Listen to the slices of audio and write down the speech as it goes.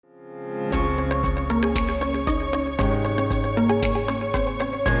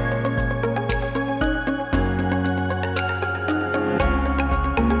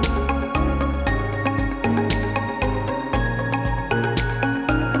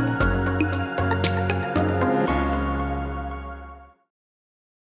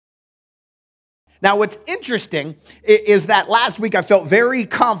Now, what's interesting is that last week I felt very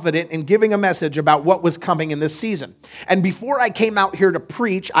confident in giving a message about what was coming in this season. And before I came out here to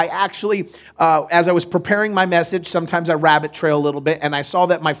preach, I actually, as I was preparing my message, sometimes I rabbit trail a little bit, and I saw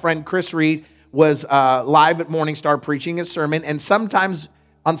that my friend Chris Reed was live at Morning Star preaching his sermon. And sometimes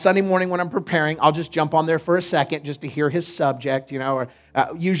on Sunday morning when I'm preparing, I'll just jump on there for a second just to hear his subject, or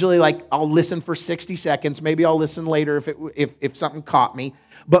usually like I'll listen for 60 seconds. Maybe I'll listen later if something caught me.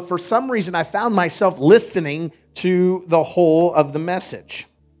 But for some reason, I found myself listening to the whole of the message.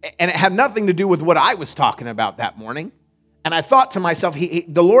 And it had nothing to do with what I was talking about that morning. And I thought to myself,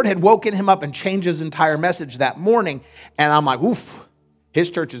 the Lord had woken him up and changed his entire message that morning. And I'm like, oof, his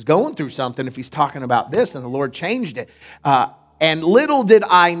church is going through something if he's talking about this, and the Lord changed it. And little did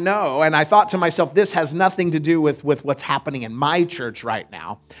I know, and I thought to myself, this has nothing to do with what's happening in my church right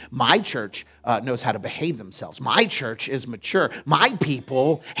now. My church knows how to behave themselves. My church is mature. My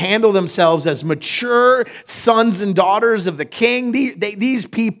people handle themselves as mature sons and daughters of the King. These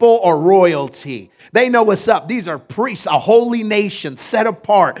people are royalty. They know what's up. These are priests, a holy nation, set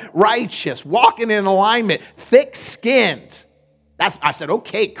apart, righteous, walking in alignment, thick-skinned. I said,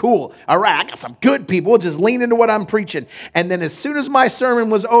 okay, cool. All right, I got some good people. We'll just lean into what I'm preaching. And then as soon as my sermon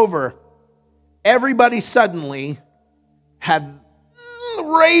was over, everybody suddenly had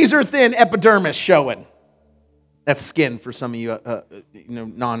razor-thin epidermis showing. That's skin for some of you,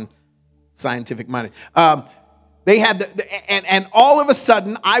 non-scientific minded. They had, and all of a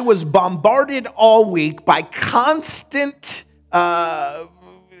sudden, I was bombarded all week by constant.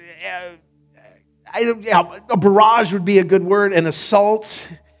 A barrage would be a good word, an assault,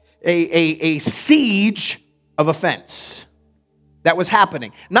 a siege of offense that was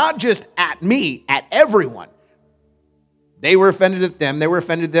happening. Not just at me, at everyone. They were offended at them. They were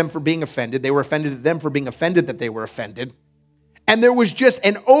offended at them for being offended. They were offended at them for being offended that they were offended. And there was just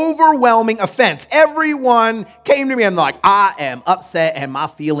an overwhelming offense. Everyone came to me and like, I am upset and my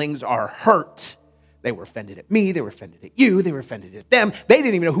feelings are hurt. They were offended at me. They were offended at you. They were offended at them. They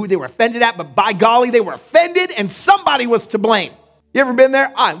didn't even know who they were offended at, but by golly, they were offended and somebody was to blame. You ever been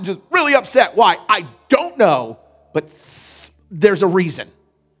there? I'm just really upset. Why? I don't know, but there's a reason.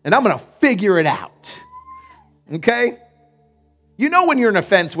 And I'm going to figure it out. Okay? You know when you're an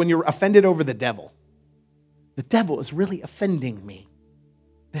offense, when you're offended over the devil. The devil is really offending me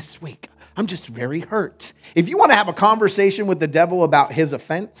this week. I'm just very hurt. If you want to have a conversation with the devil about his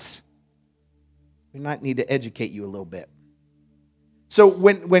offense, we might need to educate you a little bit. So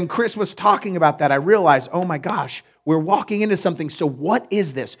when Chris was talking about that, I realized, oh my gosh, we're walking into something. So what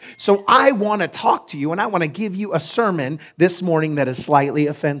is this? So I want to talk to you, and I want to give you a sermon this morning that is slightly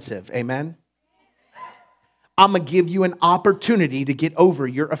offensive. Amen? I'm going to give you an opportunity to get over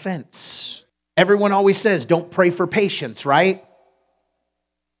your offense. Everyone always says, don't pray for patience, right?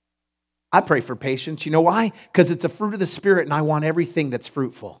 I pray for patience. You know why? Because it's a fruit of the Spirit, and I want everything that's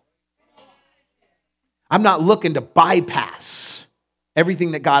fruitful. I'm not looking to bypass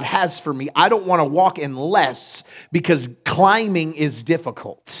everything that God has for me. I don't want to walk in less because climbing is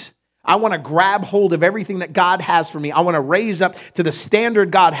difficult. I want to grab hold of everything that God has for me. I want to raise up to the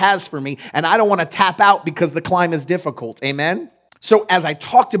standard God has for me, and I don't want to tap out because the climb is difficult. Amen? So as I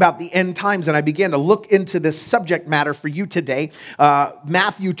talked about the end times and I began to look into this subject matter for you today,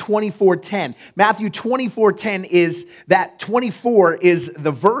 Matthew 24:10. Matthew 24:10 is that 24 is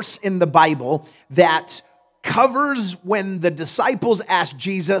the verse in the Bible that covers when the disciples asked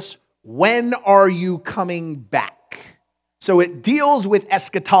Jesus, when are you coming back? So it deals with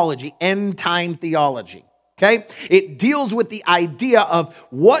eschatology, end time theology. Okay? It deals with the idea of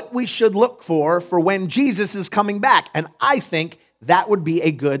what we should look for when Jesus is coming back. And I think that would be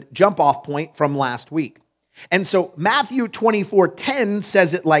a good jump-off point from last week. And so Matthew 24:10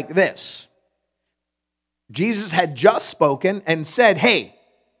 says it like this. Jesus had just spoken and said, hey,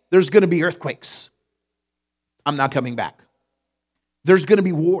 there's going to be earthquakes. I'm not coming back. There's going to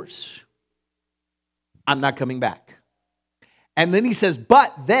be wars. I'm not coming back. And then he says,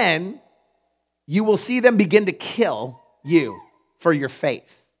 but then you will see them begin to kill you for your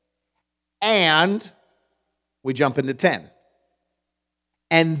faith. And we jump into 10.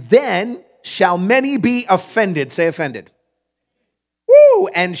 And then shall many be offended. Say offended. Woo!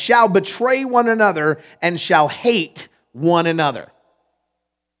 And shall betray one another and shall hate one another.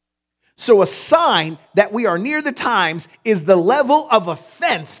 So a sign that we are near the times is the level of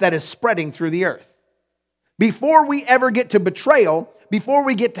offense that is spreading through the earth. Before we ever get to betrayal, before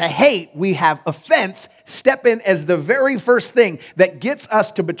we get to hate, we have offense step in as the very first thing that gets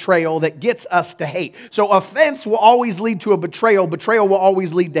us to betrayal, that gets us to hate. So offense will always lead to a betrayal. Betrayal will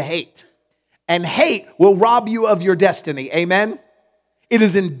always lead to hate. And hate will rob you of your destiny. Amen? It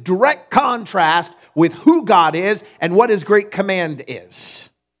is in direct contrast with who God is and what his great command is.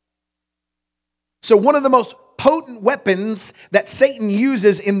 So one of the most potent weapons that Satan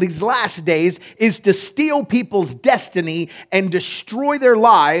uses in these last days is to steal people's destiny and destroy their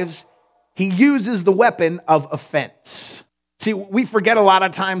lives. He uses the weapon of offense. See, we forget a lot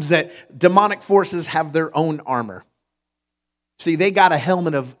of times that demonic forces have their own armor. See, they got a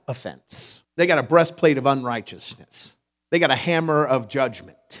helmet of offense. They got a breastplate of unrighteousness. They got a hammer of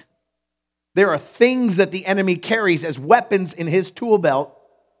judgment. There are things that the enemy carries as weapons in his tool belt,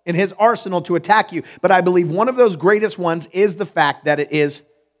 in his arsenal to attack you. But I believe one of those greatest ones is the fact that it is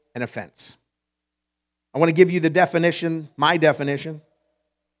an offense. I want to give you the definition, my definition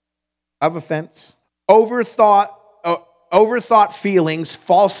of offense. Overthought feelings,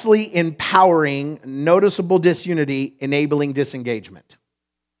 falsely empowering, noticeable disunity, enabling disengagement.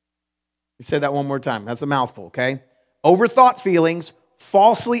 Let me say that one more time. That's a mouthful, okay? Overthought feelings,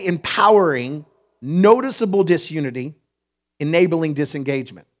 falsely empowering, noticeable disunity, enabling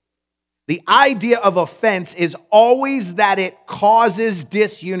disengagement. The idea of offense is always that it causes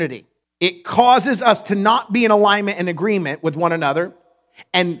disunity. It causes us to not be in alignment and agreement with one another.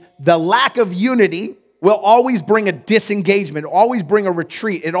 And the lack of unity will always bring a disengagement, always bring a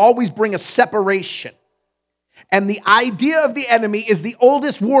retreat. It always bring a separation. And the idea of the enemy is the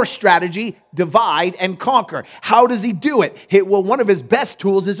oldest war strategy, divide and conquer. How does he do it? Well, one of his best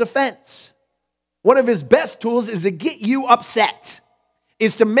tools is offense. One of his best tools is to get you upset,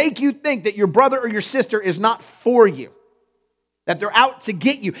 is to make you think that your brother or your sister is not for you, that they're out to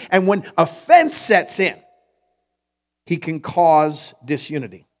get you. And when offense sets in, he can cause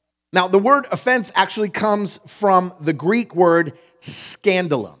disunity. Now, the word offense actually comes from the Greek word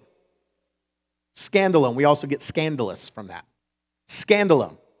scandalon. Scandalon. We also get scandalous from that.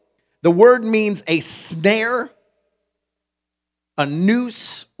 Scandalon. The word means a snare, a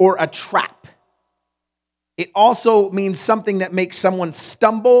noose, or a trap. It also means something that makes someone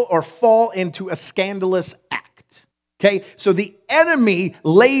stumble or fall into a scandalous act. Okay, so the enemy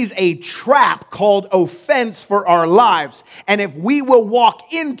lays a trap called offense for our lives. And if we will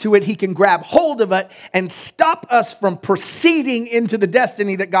walk into it, he can grab hold of it and stop us from proceeding into the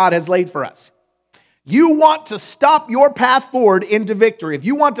destiny that God has laid for us. You want to stop your path forward into victory. If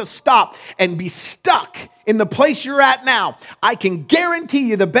you want to stop and be stuck in the place you're at now, I can guarantee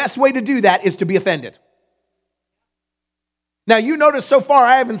you the best way to do that is to be offended. Now, you notice so far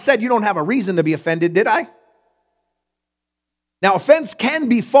I haven't said you don't have a reason to be offended, did I? Now, offense can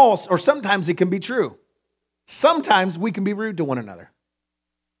be false, or sometimes it can be true. Sometimes we can be rude to one another.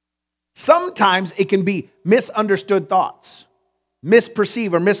 Sometimes it can be misunderstood thoughts,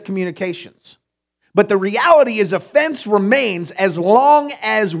 misperceived or miscommunications. But the reality is offense remains as long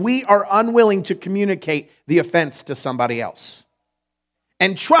as we are unwilling to communicate the offense to somebody else.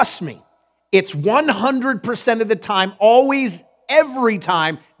 And trust me, it's 100% of the time, always, every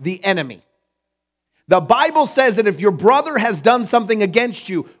time, the enemy. The Bible says that if your brother has done something against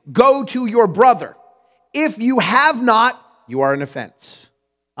you, go to your brother. If you have not, you are an offense.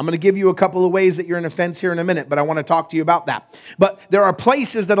 I'm going to give you a couple of ways that you're an offense here in a minute, but I want to talk to you about that. But there are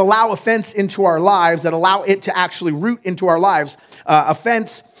places that allow offense into our lives, that allow it to actually root into our lives.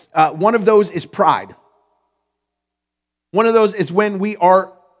 Offense, one of those is pride. One of those is when we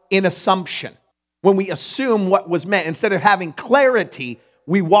are in assumption, when we assume what was meant. Instead of having clarity,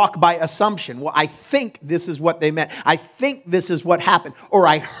 we walk by assumption. Well, I think this is what they meant. I think this is what happened. Or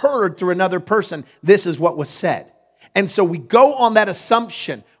I heard through another person, this is what was said. And so we go on that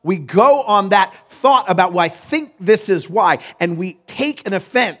assumption. We go on that thought about, well, I think this is why. And we take an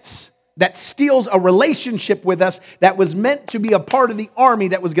offense that steals a relationship with us that was meant to be a part of the army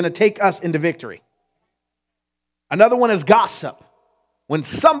that was going to take us into victory. Another one is gossip. When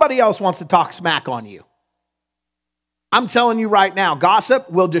somebody else wants to talk smack on you. I'm telling you right now, gossip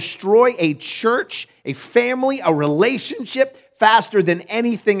will destroy a church, a family, a relationship faster than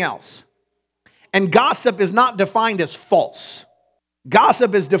anything else. And gossip is not defined as false.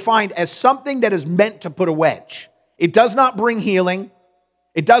 Gossip is defined as something that is meant to put a wedge. It does not bring healing.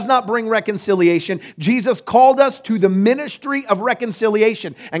 It does not bring reconciliation. Jesus called us to the ministry of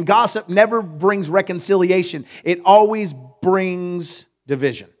reconciliation, and gossip never brings reconciliation. It always brings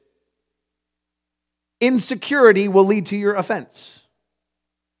division. Insecurity will lead to your offense.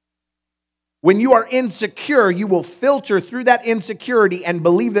 When you are insecure, you will filter through that insecurity and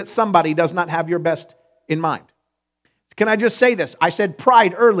believe that somebody does not have your best in mind. Can I just say this? I said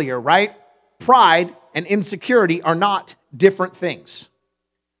pride earlier, right? Pride and insecurity are not different things.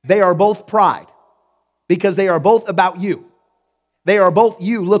 They are both pride because they are both about you. They are both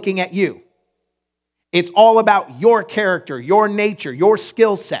you looking at you. It's all about your character, your nature, your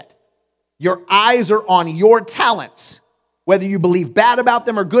skill set. Your eyes are on your talents. Whether you believe bad about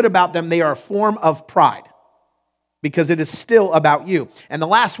them or good about them, they are a form of pride because it is still about you. And the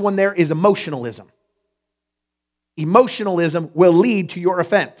last one there is emotionalism. Emotionalism will lead to your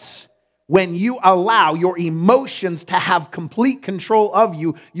offense. When you allow your emotions to have complete control of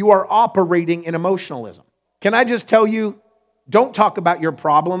you, you are operating in emotionalism. Can I just tell you, don't talk about your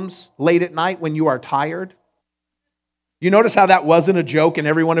problems late at night when you are tired. You notice how that wasn't a joke and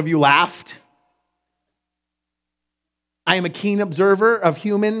every one of you laughed? I am a keen observer of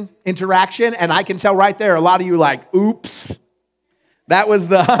human interaction, and I can tell right there, a lot of you like, oops. That was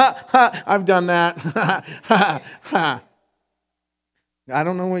the, I've done that. I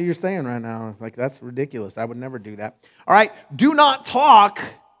don't know what you're saying right now. Like, that's ridiculous. I would never do that. All right, do not talk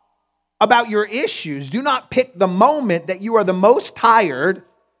about your issues. Do not pick the moment that you are the most tired,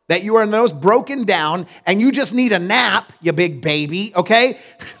 that you are the most broken down, and you just need a nap, you big baby, okay?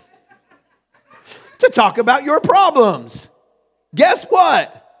 To talk about your problems. Guess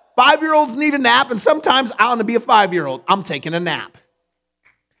what? 5-year-olds need a nap, and sometimes I want to be a 5-year-old. I'm taking a nap.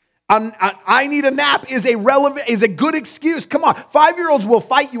 I need a nap is a good excuse. Come on, 5-year-olds will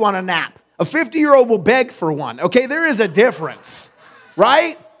fight you on a nap. A 50-year-old will beg for one. Okay, there is a difference,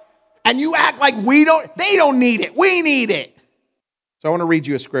 right? And you act like they don't need it. We need it. So I want to read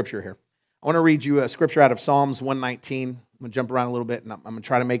you a scripture here. I want to read you a scripture out of Psalms 119. I'm going to jump around a little bit, and I'm going to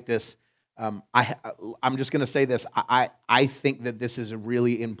try to make this. I'm just going to say this. I think that this is a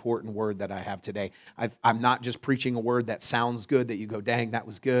really important word that I have today. I'm not just preaching a word that sounds good, that you go, dang, that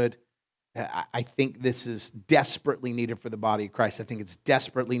was good. I think this is desperately needed for the body of Christ. I think it's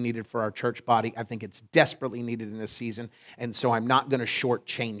desperately needed for our church body. I think it's desperately needed in this season. And so I'm not going to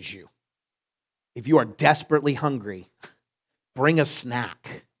shortchange you. If you are desperately hungry, bring a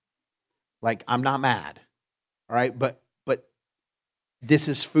snack. Like, I'm not mad. All right? But this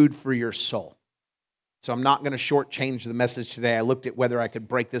is food for your soul. So I'm not going to shortchange the message today. I looked at whether I could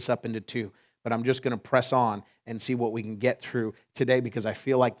break this up into two, but I'm just going to press on and see what we can get through today because I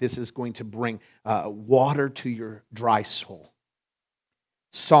feel like this is going to bring water to your dry soul.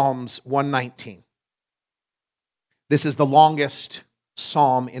 Psalms 119. This is the longest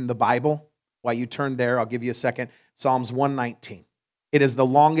psalm in the Bible. While you turn there, I'll give you a second. Psalms 119. It is the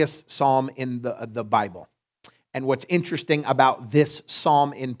longest psalm in the Bible. And what's interesting about this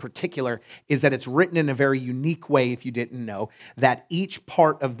psalm in particular is that it's written in a very unique way, if you didn't know, that each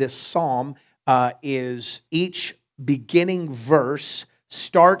part of this psalm is each beginning verse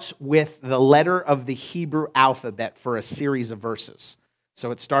starts with the letter of the Hebrew alphabet for a series of verses.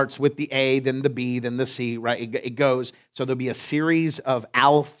 So it starts with the A, then the B, then the C, right? It goes. So there'll be a series of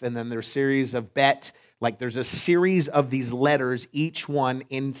Aleph, and then there's a series of Bet. Like there's a series of these letters, each one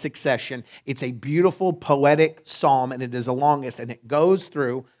in succession. It's a beautiful poetic psalm, and it is the longest, and it goes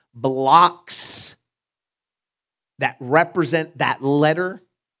through blocks that represent that letter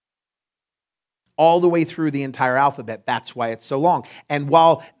all the way through the entire alphabet. That's why it's so long. And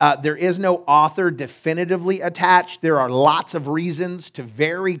while there is no author definitively attached, there are lots of reasons to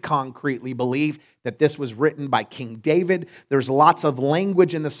very concretely believe that this was written by King David. There's lots of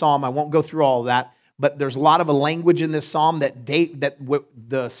language in the psalm. I won't go through all of that. But there's a lot of a language in this psalm that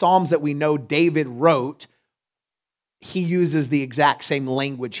the psalms that we know David wrote, he uses the exact same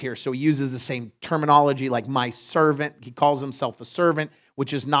language here. So he uses the same terminology like my servant. He calls himself a servant,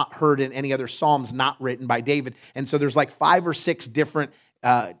 which is not heard in any other psalms not written by David. And so there's like 5 or 6 different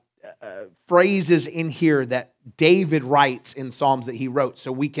phrases in here that David writes in psalms that he wrote.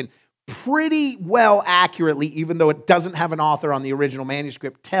 So we can pretty well accurately, even though it doesn't have an author on the original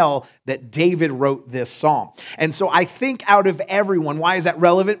manuscript, tell that David wrote this psalm. And so I think out of everyone, why is that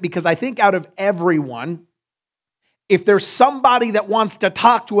relevant? Because I think out of everyone, if there's somebody that wants to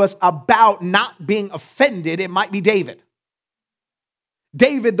talk to us about not being offended, it might be David.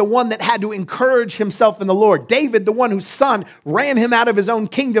 David, the one that had to encourage himself in the Lord. David, the one whose son ran him out of his own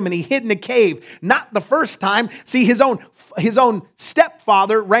kingdom and he hid in a cave. Not the first time. See, his own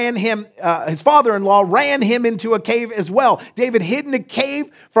stepfather ran him, his father-in-law ran him into a cave as well. David hid in a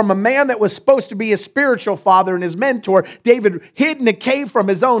cave from a man that was supposed to be his spiritual father and his mentor. David hid in a cave from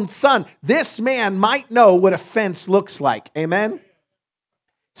his own son. This man might know what offense looks like. Amen?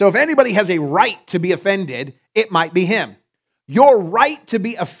 So if anybody has a right to be offended, it might be him. Your right to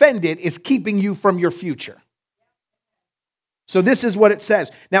be offended is keeping you from your future. So this is what it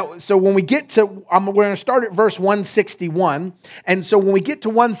says. Now, so when we get to, we're going to start at verse 161. And so when we get to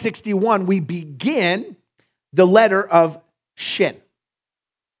 161, we begin the letter of Shin.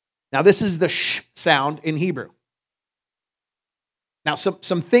 Now, this is the sh sound in Hebrew. Now,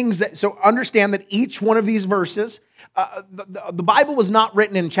 some things so understand that each one of these verses, the Bible was not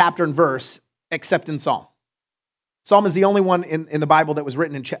written in chapter and verse except in Psalm. Psalm is the only one in the Bible that was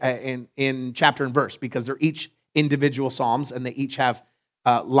written in chapter and verse because they're each individual psalms and they each have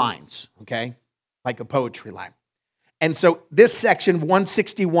lines, okay, like a poetry line. And so this section,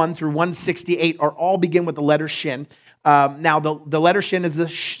 161 through 168, are all begin with the letter Shin. Now, the letter Shin is the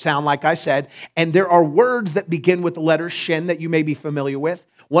sound, like I said, and there are words that begin with the letter Shin that you may be familiar with.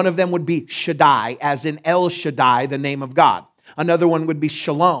 One of them would be Shaddai, as in El Shaddai, the name of God. Another one would be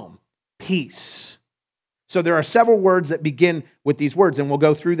Shalom, peace. So there are several words that begin with these words, and we'll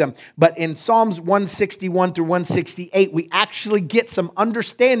go through them. But in Psalms 161 through 168, we actually get some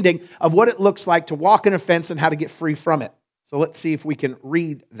understanding of what it looks like to walk in offense and how to get free from it. So let's see if we can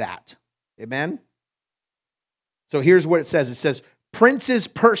read that. Amen? So here's what it says. It says, "Princes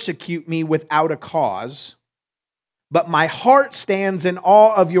persecute me without a cause, but my heart stands in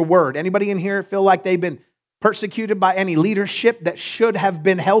awe of your word." Anybody in here feel like they've been persecuted by any leadership that should have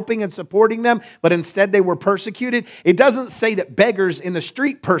been helping and supporting them, but instead they were persecuted? It doesn't say that beggars in the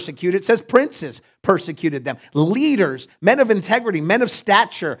street persecuted. It says princes persecuted them. Leaders, men of integrity, men of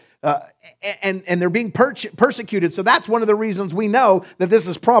stature, and they're being persecuted. So that's one of the reasons we know that this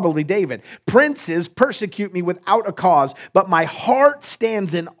is probably David. "Princes persecute me without a cause, but my heart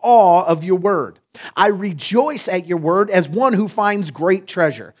stands in awe of your word. I rejoice at your word as one who finds great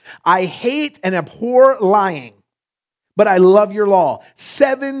treasure. I hate and abhor lying, but I love your law.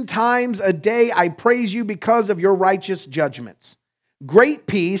 7 times a day I praise you because of your righteous judgments. Great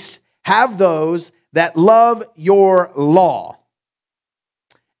peace have those that love your law.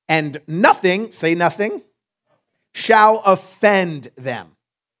 And nothing," say nothing, "shall offend them."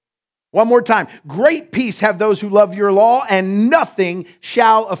 One more time. "Great peace have those who love your law, and nothing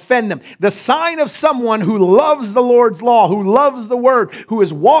shall offend them." The sign of someone who loves the Lord's law, who loves the word, who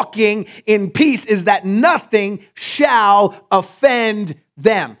is walking in peace is that nothing shall offend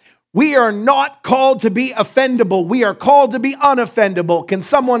them. We are not called to be offendable. We are called to be unoffendable. Can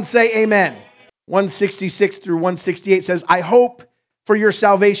someone say amen? 166 through 168 says, "I hope for your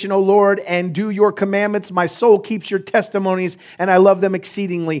salvation, O Lord, and do your commandments. My soul keeps your testimonies, and I love them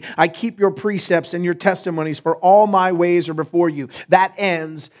exceedingly. I keep your precepts and your testimonies, for all my ways are before you." That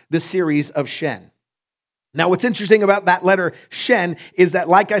ends the series of Shen. Now, what's interesting about that letter Shen is that,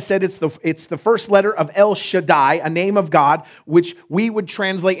 like I said, it's the first letter of El Shaddai, a name of God, which we would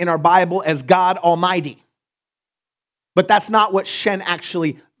translate in our Bible as God Almighty. But that's not what Shen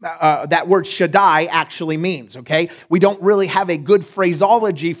actually that word Shaddai actually means, okay? We don't really have a good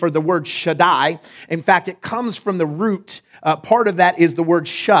phraseology for the word Shaddai. In fact, it comes from the root. Part of that is the word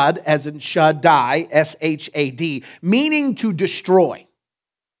shud, as in Shaddai, S-H-A-D, meaning to destroy.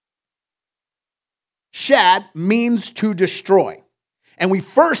 Shad means to destroy. And we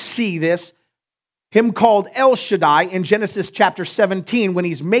first see this, him called El Shaddai, in Genesis chapter 17 when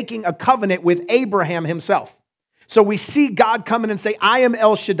he's making a covenant with Abraham himself. So we see God come in and say, "I am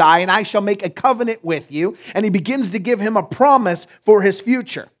El Shaddai, and I shall make a covenant with you." And he begins to give him a promise for his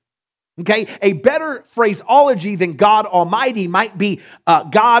future. Okay? A better phraseology than God Almighty might be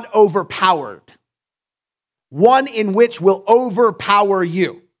God overpowered. One in which will overpower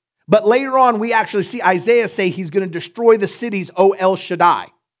you. But later on, we actually see Isaiah say he's going to destroy the cities, O El Shaddai,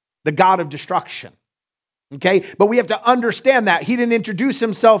 the God of destruction. Okay, but we have to understand that he didn't introduce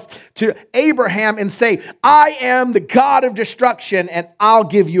himself to Abraham and say, "I am the God of destruction and I'll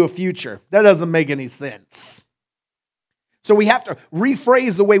give you a future." That doesn't make any sense. So we have to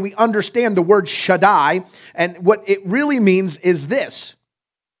rephrase the way we understand the word Shaddai. And what it really means is this.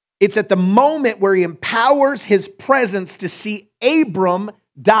 It's at the moment where he empowers his presence to see Abram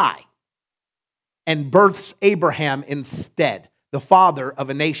die and births Abraham instead, the father of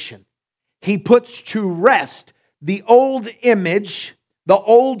a nation. He puts to rest the old image, the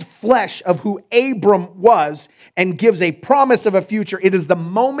old flesh of who Abram was, and gives a promise of a future. It is the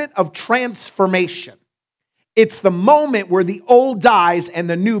moment of transformation. It's the moment where the old dies and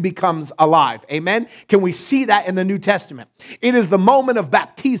the new becomes alive. Amen? Can we see that in the New Testament? It is the moment of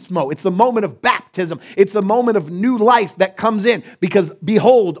baptismo. It's the moment of baptism. It's the moment of new life that comes in. Because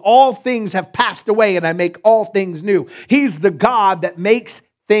behold, all things have passed away and I make all things new. He's the God that makes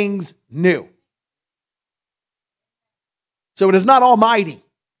things new. So it is not almighty.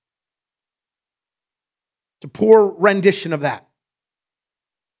 It's a poor rendition of that.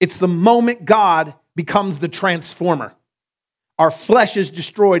 It's the moment God becomes the transformer. Our flesh is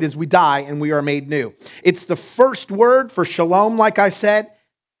destroyed as we die and we are made new. It's the first word for shalom, like I said,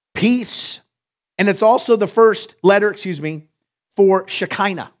 peace. And it's also the first letter, for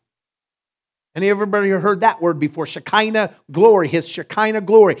Shekinah. Everybody heard that word before? Shekinah glory, his Shekinah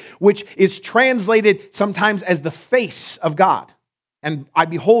glory, which is translated sometimes as the face of God. And I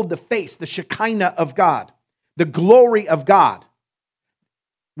behold the face, the Shekinah of God, the glory of God.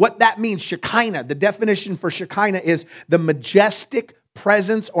 What that means, Shekinah, the definition for Shekinah is the majestic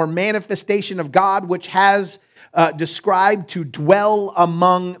presence or manifestation of God, which has described to dwell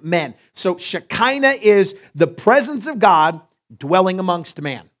among men. So Shekinah is the presence of God dwelling amongst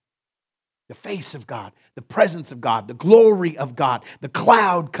man. The face of God, the presence of God, the glory of God, the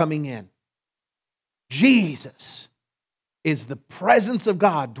cloud coming in. Jesus is the presence of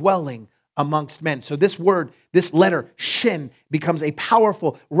God dwelling amongst men. So this word, this letter, shin, becomes a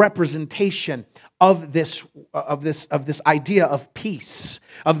powerful representation of this idea of peace,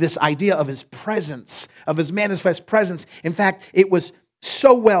 of this idea of his presence, of his manifest presence. In fact, it was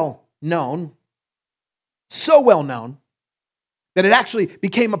so well known, that it actually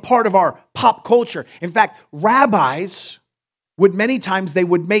became a part of our pop culture. In fact, rabbis would many times, they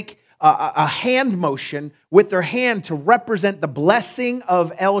would make a hand motion with their hand to represent the blessing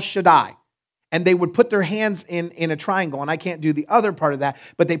of El Shaddai. And they would put their hands in a triangle. And I can't do the other part of that,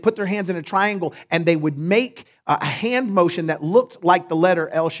 but they put their hands in a triangle and they would make a hand motion that looked like the letter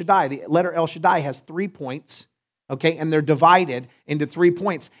El Shaddai. The letter El Shaddai has 3 points. Okay, and they're divided into 3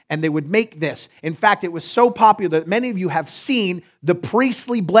 points, and they would make this. In fact, it was so popular that many of you have seen the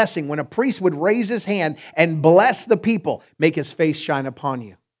priestly blessing, when a priest would raise his hand and bless the people, make his face shine upon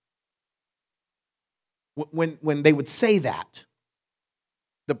you. When they would say that,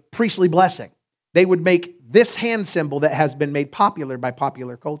 the priestly blessing, they would make this hand symbol that has been made popular by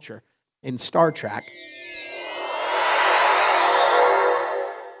popular culture in Star Trek.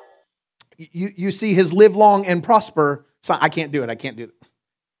 You see his live long and prosper sign. I can't do it.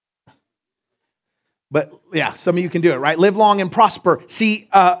 But yeah, some of you can do it, right? Live long and prosper. See,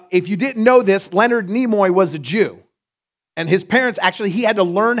 if you didn't know this, Leonard Nimoy was a Jew. And his parents, actually, he had to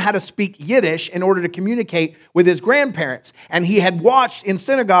learn how to speak Yiddish in order to communicate with his grandparents. And he had watched in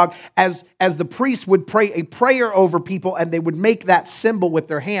synagogue as the priest would pray a prayer over people, and they would make that symbol with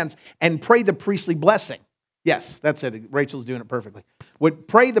their hands and pray the priestly blessing. Yes, that's it. Rachel's doing it perfectly. Would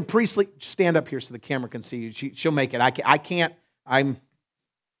pray the priestly. Stand up here so the camera can see you. She'll make it. I can't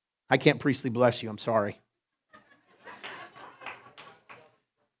priestly bless you. I'm sorry.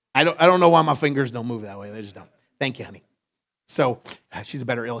 I don't know why my fingers don't move that way. They just don't. Thank you, honey. So she's a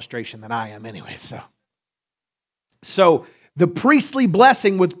better illustration than I am, anyway. So the priestly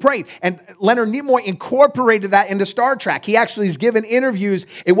blessing was prayed, and Leonard Nimoy incorporated that into Star Trek. He actually has given interviews.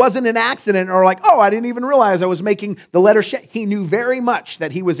 It wasn't an accident or like, oh, I didn't even realize I was making the letter Shem. He knew very much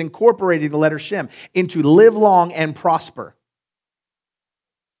that he was incorporating the letter Shem into live long and prosper.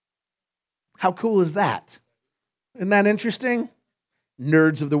 How cool is that? Isn't that interesting?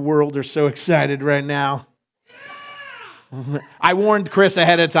 Nerds of the world are so excited right now. I warned Chris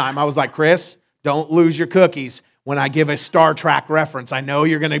ahead of time. I was like, Chris, don't lose your cookies when I give a Star Trek reference. I know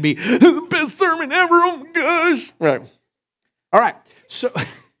you're going to be the best sermon ever. Oh my gosh. Right. All right.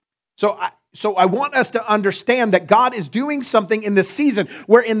 So I want us to understand that God is doing something in this season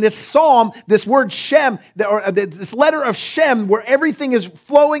where in this psalm, this word Shem, this letter of Shem, where everything is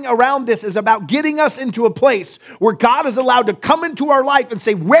flowing around this is about getting us into a place where God is allowed to come into our life and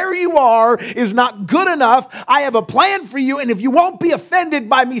say, where you are is not good enough. I have a plan for you. And if you won't be offended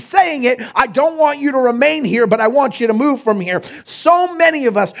by me saying it, I don't want you to remain here, but I want you to move from here. So many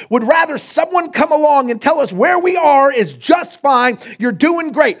of us would rather someone come along and tell us where we are is just fine. You're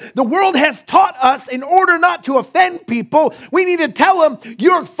doing great. The world has taught us in order not to offend people, we need to tell them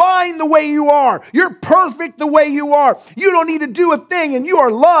you're fine the way you are. You're perfect the way you are. You don't need to do a thing and you are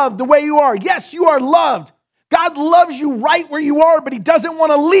loved the way you are. Yes, you are loved. God loves you right where you are, but He doesn't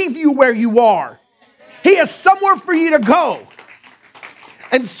want to leave you where you are. He has somewhere for you to go.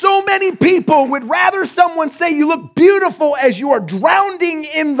 And so many people would rather someone say you look beautiful as you are drowning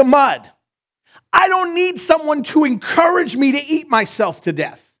in the mud. I don't need someone to encourage me to eat myself to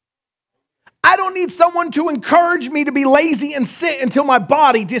death. I don't need someone to encourage me to be lazy and sit until my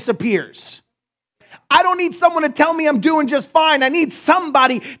body disappears. I don't need someone to tell me I'm doing just fine. I need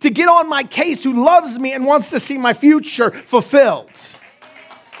somebody to get on my case who loves me and wants to see my future fulfilled.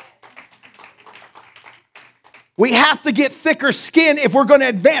 We have to get thicker skin if we're going to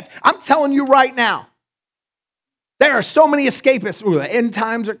advance. I'm telling you right now, there are so many escapists. Ooh, the end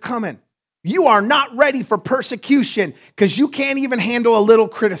times are coming. You are not ready for persecution because you can't even handle a little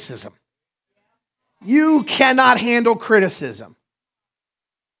criticism. You cannot handle criticism.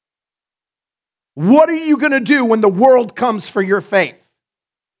 What are you going to do when the world comes for your faith?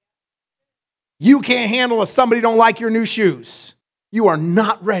 You can't handle if somebody don't like your new shoes. You are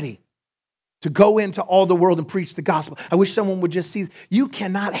not ready. to go into all the world and preach the gospel. I wish someone would just see, you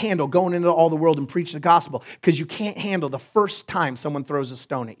cannot handle going into all the world and preach the gospel because you can't handle the first time someone throws a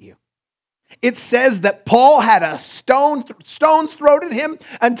stone at you. It says that Paul had a stones thrown at him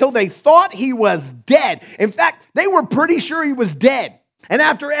until they thought he was dead. In fact, they were pretty sure he was dead. And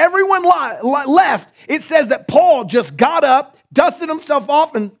after everyone left, it says that Paul just got up, dusted himself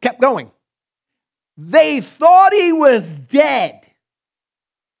off, and kept going. They thought he was dead.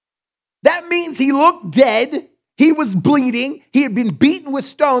 That means he looked dead. He was bleeding. He had been beaten with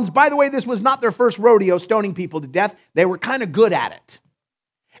stones. By the way, this was not their first rodeo, stoning people to death. They were kind of good at it.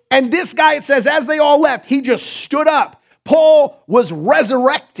 And this guy, it says, as they all left, he just stood up. Paul was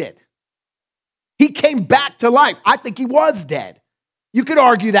resurrected. He came back to life. I think he was dead. You could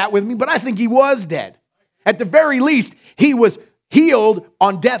argue that with me, but I think he was dead. At the very least, he was healed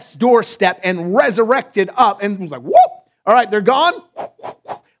on death's doorstep and resurrected up and was like, whoop, all right, they're gone.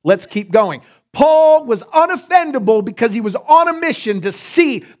 Let's keep going. Paul was unoffendable because he was on a mission to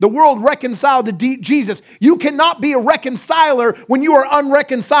see the world reconciled to Jesus. You cannot be a reconciler when you are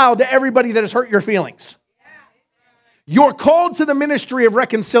unreconciled to everybody that has hurt your feelings. You're called to the ministry of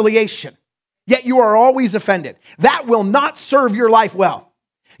reconciliation, yet you are always offended. That will not serve your life well.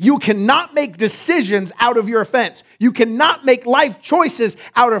 You cannot make decisions out of your offense. You cannot make life choices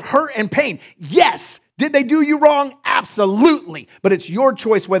out of hurt and pain. Yes, did they do you wrong? Absolutely. But it's your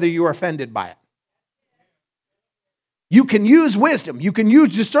choice whether you are offended by it. You can use wisdom. You can use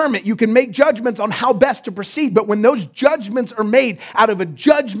discernment. You can make judgments on how best to proceed. But when those judgments are made out of a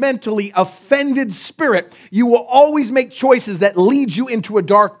judgmentally offended spirit, you will always make choices that lead you into a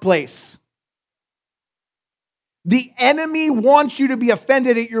dark place. The enemy wants you to be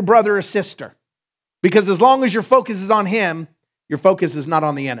offended at your brother or sister. Because as long as your focus is on him, your focus is not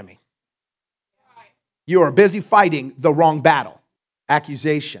on the enemy. You are busy fighting the wrong battle.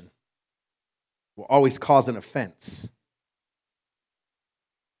 Accusation will always cause an offense.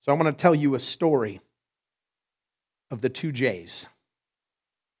 So I'm going to tell you a story of the two J's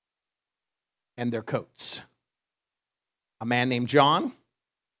and their coats. A man named John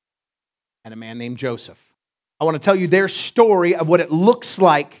and a man named Joseph. I want to tell you their story of what it looks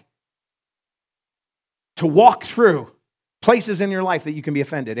like to walk through places in your life that you can be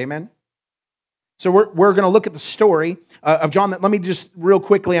offended. Amen? So we're going to look at the story of John. Let me just real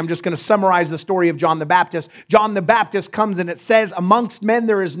quickly, I'm just going to summarize the story of John the Baptist. John the Baptist comes and it says, amongst men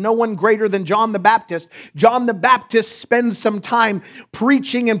there is no one greater than John the Baptist. John the Baptist spends some time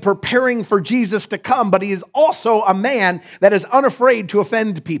preaching and preparing for Jesus to come, but he is also a man that is unafraid to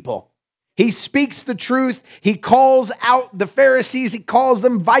offend people. He speaks the truth. He calls out the Pharisees. He calls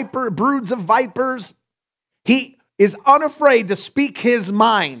them broods of vipers. He is unafraid to speak his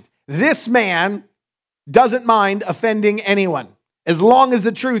mind. This man doesn't mind offending anyone as long as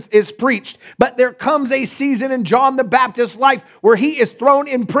the truth is preached. But there comes a season in John the Baptist's life where he is thrown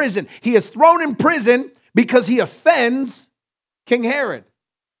in prison. He is thrown in prison because he offends King Herod.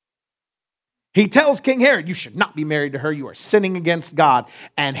 He tells King Herod, you should not be married to her. You are sinning against God.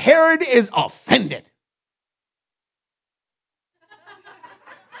 And Herod is offended.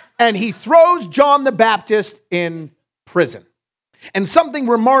 And he throws John the Baptist in prison. And something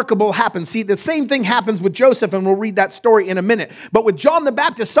remarkable happens. See, the same thing happens with Joseph, and we'll read that story in a minute. But with John the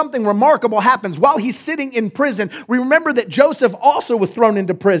Baptist, something remarkable happens. While he's sitting in prison, we remember that Joseph also was thrown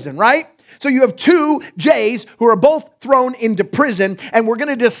into prison, right? So you have two J's who are both thrown into prison, and we're going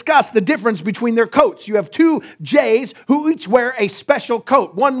to discuss the difference between their coats. You have two J's who each wear a special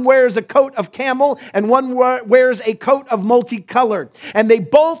coat. One wears a coat of camel, and one wears a coat of multicolored. And they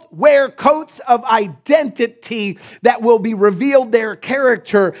both wear coats of identity that will be revealed their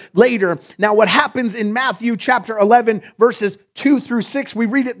character later. Now, what happens in Matthew chapter 11, verses 2 through 6, we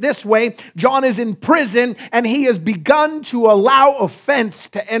read it this way. John is in prison, and he has begun to allow offense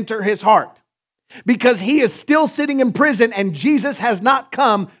to enter his heart because he is still sitting in prison and Jesus has not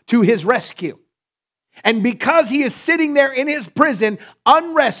come to his rescue. And because he is sitting there in his prison,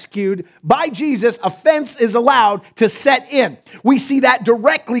 unrescued by Jesus, offense is allowed to set in. We see that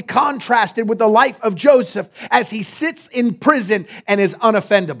directly contrasted with the life of Joseph as he sits in prison and is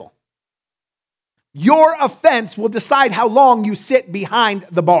unoffendable. Your offense will decide how long you sit behind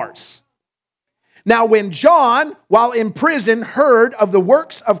the bars. Now, when John, while in prison, heard of the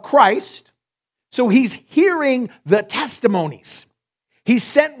works of Christ, so he's hearing the testimonies, he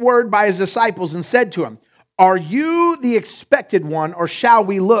sent word by his disciples and said to him, are you the expected one, or shall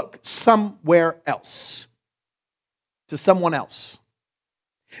we look somewhere else? To someone else.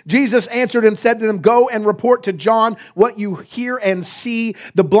 Jesus answered and said to them, "Go and report to John what you hear and see.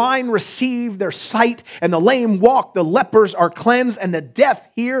 The blind receive their sight, and the lame walk. The lepers are cleansed, and the deaf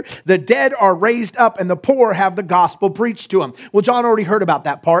hear. The dead are raised up, and the poor have the gospel preached to them." Well, John already heard about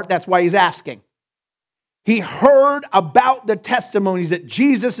that part. That's why he's asking. He heard about the testimonies that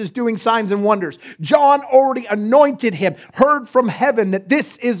Jesus is doing signs and wonders. John already anointed him, heard from heaven that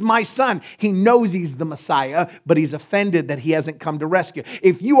this is my son. He knows he's the Messiah, but he's offended that he hasn't come to rescue.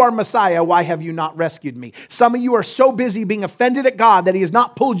 If you are Messiah, why have you not rescued me? Some of you are so busy being offended at God that he has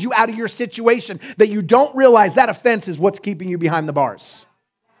not pulled you out of your situation that you don't realize that offense is what's keeping you behind the bars.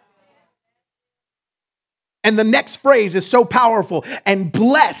 And the next phrase is so powerful. "And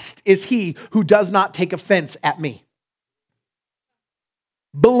blessed is he who does not take offense at me."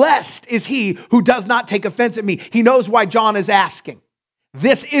 Blessed is he who does not take offense at me. He knows why John is asking.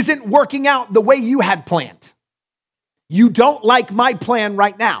 This isn't working out the way you had planned. You don't like my plan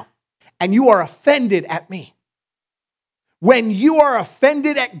right now, and you are offended at me. When you are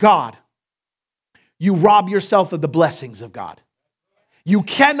offended at God, you rob yourself of the blessings of God. You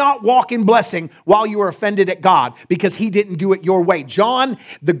cannot walk in blessing while you are offended at God because he didn't do it your way. John,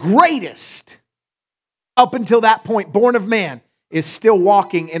 the greatest, up until that point, born of man, is still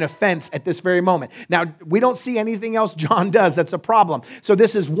walking in offense at this very moment. Now, we don't see anything else John does. That's a problem. So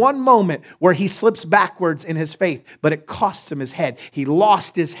this is one moment where he slips backwards in his faith, but it costs him his head. He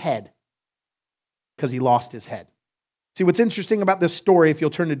lost his head because he lost his head. See, what's interesting about this story, if you'll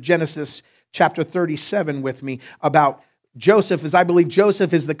turn to Genesis chapter 37 with me, about Joseph, is I believe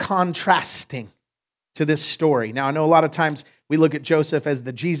Joseph is the contrasting to this story. Now, I know a lot of times we look at Joseph as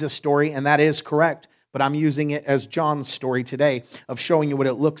the Jesus story, and that is correct, but I'm using it as John's story today of showing you what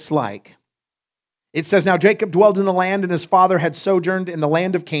it looks like. It says, "Now Jacob dwelled in the land, and his father had sojourned in the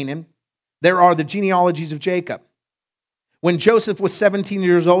land of Canaan. There are the genealogies of Jacob. When Joseph was 17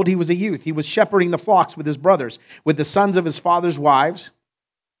 years old, he was a youth. He was shepherding the flocks with his brothers, with the sons of his father's wives.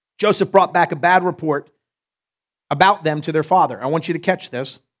 Joseph brought back a bad report about them to their father." I want you to catch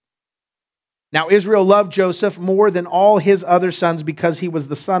this. "Now Israel loved Joseph more than all his other sons because he was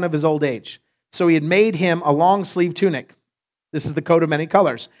the son of his old age. So he had made him a long-sleeved tunic." This is the coat of many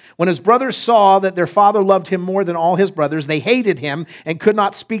colors. "When his brothers saw that their father loved him more than all his brothers, they hated him and could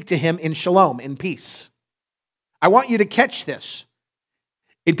not speak to him in shalom, in peace." I want you to catch this.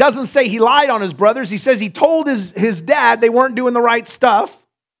 It doesn't say he lied on his brothers. He says he told his dad they weren't doing the right stuff.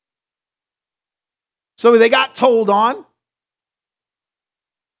 So they got told on.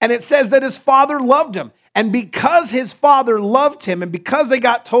 And it says that his father loved him. And because his father loved him and because they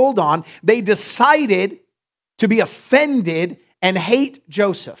got told on, they decided to be offended and hate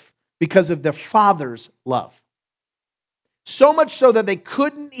Joseph because of their father's love. So much so that they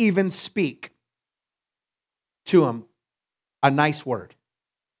couldn't even speak to him a nice word.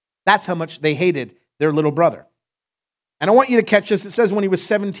 That's how much they hated their little brother. And I want you to catch this. It says when he was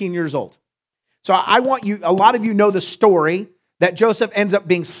 17 years old. So I want you, a lot of you know the story that Joseph ends up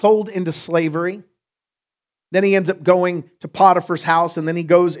being sold into slavery. Then he ends up going to Potiphar's house, and then he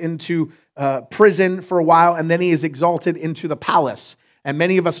goes into prison for a while, and then he is exalted into the palace. And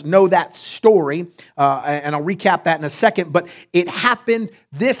many of us know that story, and I'll recap that in a second, but it happened,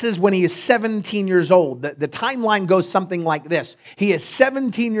 this is when he is 17 years old. The timeline goes something like this. He is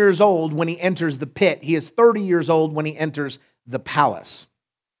 17 years old when he enters the pit. He is 30 years old when he enters the palace.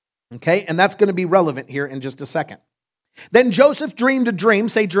 Okay, and that's going to be relevant here in just a second. Then Joseph dreamed a dream.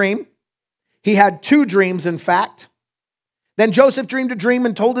 Say dream. He had two dreams, in fact. Then Joseph dreamed a dream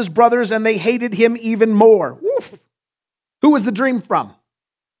and told his brothers, and they hated him even more. Woof. Who was the dream from?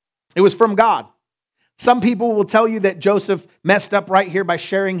 It was from God. Some people will tell you that Joseph messed up right here by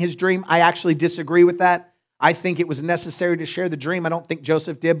sharing his dream. I actually disagree with that. I think it was necessary to share the dream. I don't think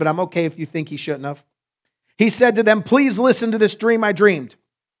Joseph did, but I'm okay if you think he shouldn't have. He said to them, "Please listen to this dream I dreamed.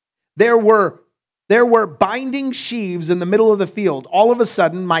 There were binding sheaves in the middle of the field. All of a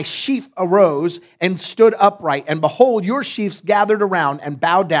sudden, my sheaf arose and stood upright. And behold, your sheaves gathered around and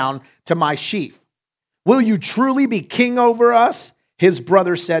bowed down to my sheaf. Will you truly be king over us?" His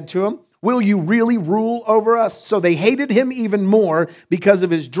brother said to him. "Will you really rule over us?" So they hated him even more because of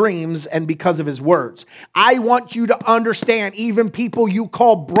his dreams and because of his words. I want you to understand, even people you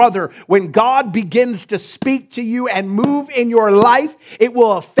call brother, when God begins to speak to you and move in your life, it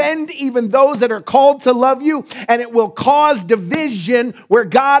will offend even those that are called to love you, and it will cause division where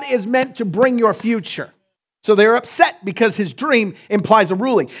God is meant to bring your future. So they're upset because his dream implies a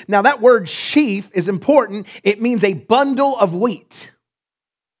ruling. Now that word sheaf is important. It means a bundle of wheat.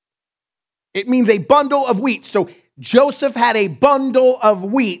 It means a bundle of wheat. So Joseph had a bundle of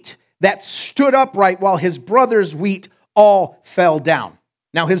wheat that stood upright while his brother's wheat all fell down.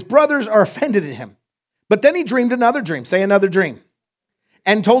 Now his brothers are offended at him. But then he dreamed another dream. Say another dream.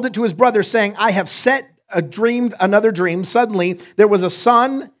 And told it to his brothers, saying, I have dreamed another dream. Suddenly there was a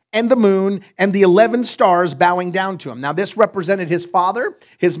sun and the moon and the 11 stars bowing down to him. Now this represented his father,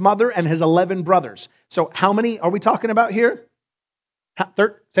 his mother, and his 11 brothers. So how many are we talking about here?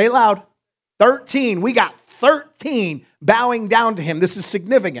 Say it loud. 13. We got 13 bowing down to him. This is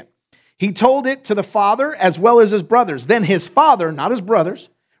significant. He told it to the father as well as his brothers. Then his father, not his brothers,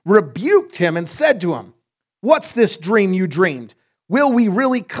 rebuked him and said to him, what's this dream you dreamed? Will we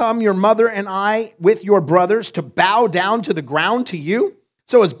really come, your mother and I, with your brothers, to bow down to the ground to you?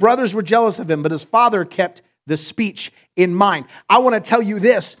 So his brothers were jealous of him, but his father kept the speech in mind. I want to tell you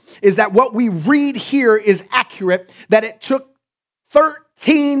this, is that what we read here is accurate, that it took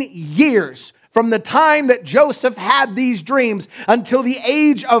 13 years from the time that Joseph had these dreams until the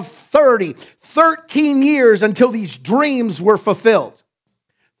age of 30. 13 years until these dreams were fulfilled.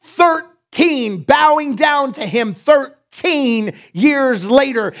 13 bowing down to him, 13 years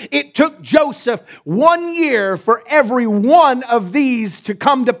later. It took Joseph 1 year for every one of these to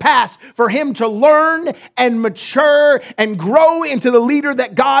come to pass, for him to learn and mature and grow into the leader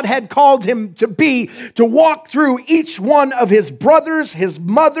that God had called him to be, to walk through each one of his brothers, his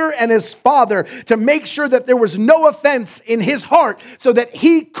mother, and his father, to make sure that there was no offense in his heart so that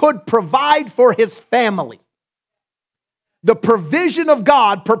he could provide for his family. The provision of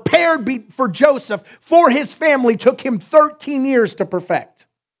God prepared for Joseph for his family took him 13 years to perfect.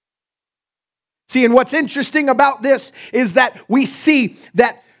 See, and what's interesting about this is that we see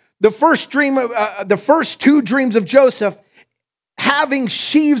that the first two dreams of Joseph having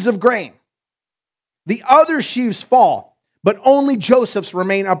sheaves of grain. The other sheaves fall, but only Joseph's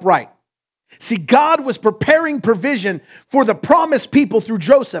remain upright. See, God was preparing provision for the promised people through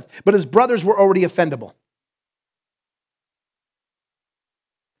Joseph, but his brothers were already offendable.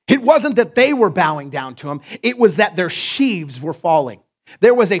 It wasn't that they were bowing down to him. It was that their sheaves were falling.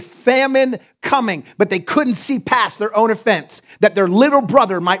 There was a famine coming, but they couldn't see past their own offense, that their little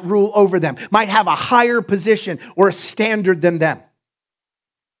brother might rule over them, might have a higher position or a standard than them.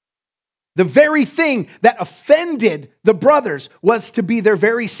 The very thing that offended the brothers was to be their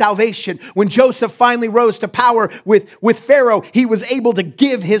very salvation. When Joseph finally rose to power with Pharaoh, he was able to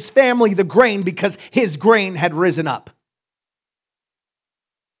give his family the grain because his grain had risen up.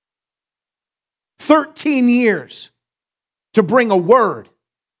 13 years to bring a word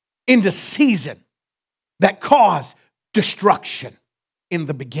into season that caused destruction in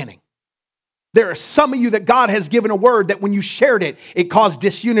the beginning. There are some of you that God has given a word that when you shared it, it caused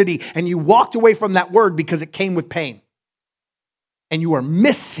disunity and you walked away from that word because it came with pain. And you are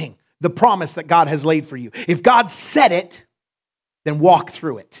missing the promise that God has laid for you. If God said it, then walk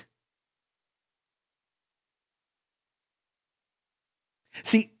through it.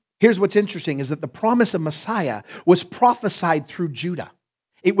 See, here's what's interesting is that the promise of Messiah was prophesied through Judah.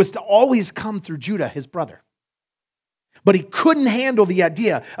 It was to always come through Judah, his brother. But he couldn't handle the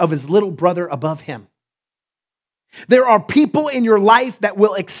idea of his little brother above him. There are people in your life that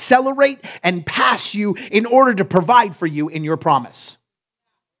will accelerate and pass you in order to provide for you in your promise.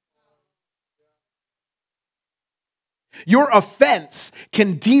 Your offense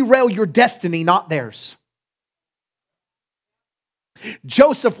can derail your destiny, not theirs.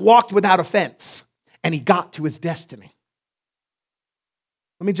 Joseph walked without offense, and he got to his destiny.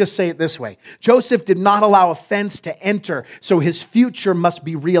 Let me just say it this way. Joseph did not allow offense to enter, so his future must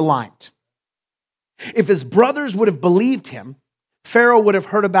be realigned. If his brothers would have believed him, Pharaoh would have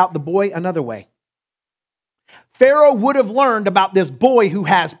heard about the boy another way. Pharaoh would have learned about this boy who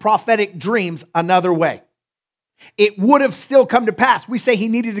has prophetic dreams another way. It would have still come to pass. We say he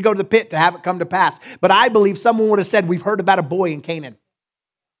needed to go to the pit to have it come to pass. But I believe someone would have said, we've heard about a boy in Canaan.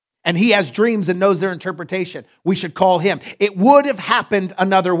 And he has dreams and knows their interpretation. We should call him. It would have happened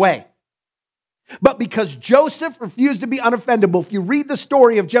another way. But because Joseph refused to be unoffendable, if you read the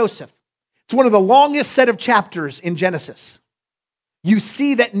story of Joseph, it's one of the longest set of chapters in Genesis. You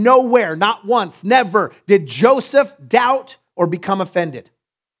see that nowhere, not once, never did Joseph doubt or become offended.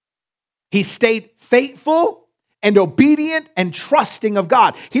 He stayed faithful and obedient and trusting of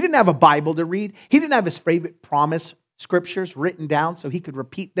God. He didn't have a Bible to read. He didn't have his favorite promise scriptures written down so he could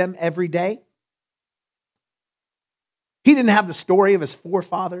repeat them every day. He didn't have the story of his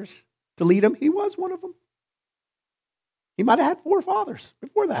forefathers to lead him. He was one of them. He might have had four fathers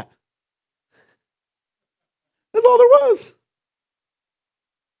before that. That's all there was.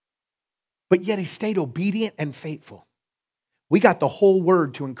 But yet he stayed obedient and faithful. We got the whole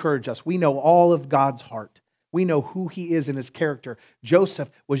word to encourage us. We know all of God's heart. We know who he is in his character.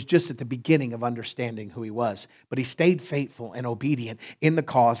 Joseph was just at the beginning of understanding who he was, but he stayed faithful and obedient in the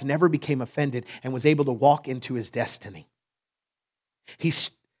cause, never became offended, and was able to walk into his destiny.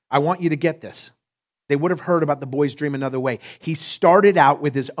 I want you to get this. They would have heard about the boy's dream another way. He started out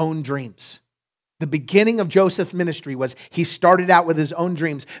with his own dreams. The beginning of Joseph's ministry was he started out with his own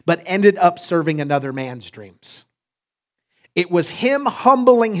dreams, but ended up serving another man's dreams. It was him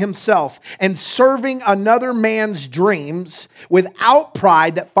humbling himself and serving another man's dreams without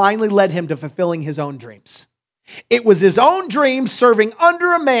pride that finally led him to fulfilling his own dreams. It was his own dreams serving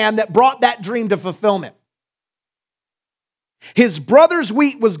under a man that brought that dream to fulfillment. His brother's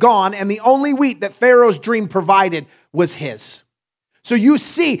wheat was gone, and the only wheat that Pharaoh's dream provided was his. So you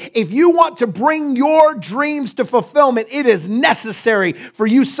see, if you want to bring your dreams to fulfillment, it is necessary for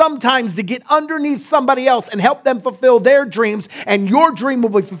you sometimes to get underneath somebody else and help them fulfill their dreams, and your dream will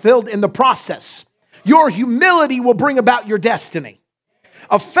be fulfilled in the process. Your humility will bring about your destiny.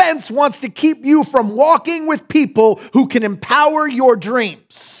 Offense wants to keep you from walking with people who can empower your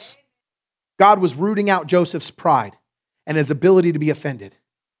dreams. God was rooting out Joseph's pride and his ability to be offended.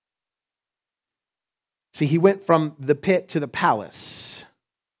 See, he went from the pit to the palace,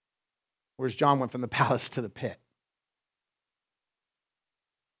 whereas John went from the palace to the pit,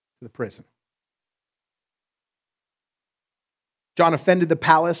 to the prison. John offended the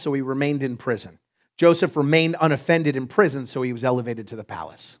palace, so he remained in prison. Joseph remained unoffended in prison, so he was elevated to the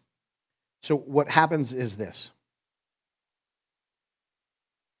palace. So what happens is this,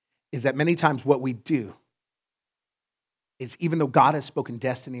 is that many times what we do is even though God has spoken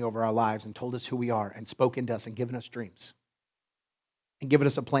destiny over our lives and told us who we are and spoken to us and given us dreams and given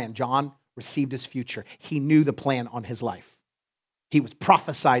us a plan, John received his future. He knew the plan on his life. He was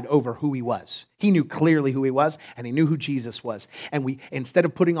prophesied over who he was. He knew clearly who he was, and he knew who Jesus was. And we, instead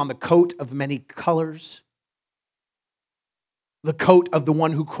of putting on the coat of many colors, the coat of the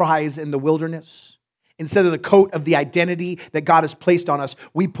one who cries in the wilderness, instead of the coat of the identity that God has placed on us,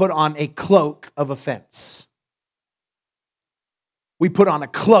 we put on a cloak of offense. We put on a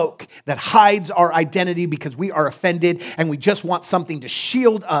cloak that hides our identity because we are offended and we just want something to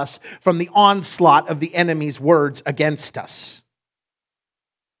shield us from the onslaught of the enemy's words against us.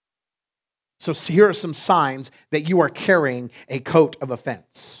 So here are some signs that you are carrying a coat of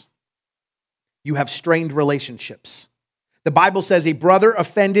offense. You have strained relationships. The Bible says a brother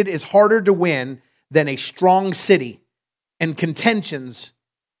offended is harder to win than a strong city, and contentions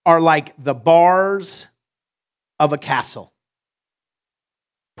are like the bars of a castle.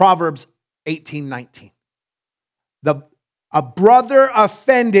 Proverbs 18:19. A brother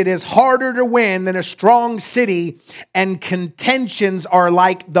offended is harder to win than a strong city, and contentions are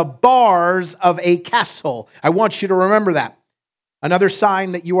like the bars of a castle. I want you to remember that. Another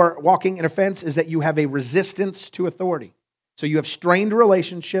sign that you are walking in offense is that you have a resistance to authority. So you have strained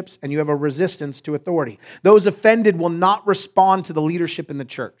relationships and you have a resistance to authority. Those offended will not respond to the leadership in the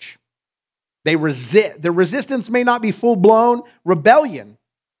church. They resist. The resistance may not be full-blown rebellion,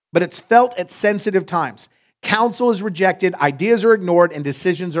 but it's felt at sensitive times. Counsel is rejected, ideas are ignored, and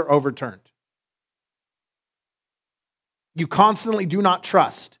decisions are overturned. You constantly do not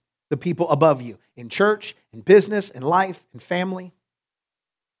trust the people above you in church, in business, in life, in family.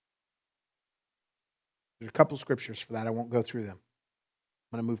 There's a couple scriptures for that. I won't go through them.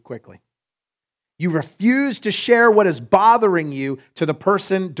 I'm going to move quickly. You refuse to share what is bothering you to the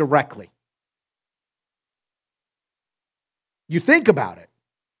person directly. You think about it.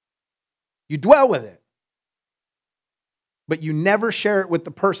 You dwell with it, but you never share it with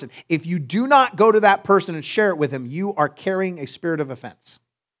the person. If you do not go to that person and share it with him, you are carrying a spirit of offense.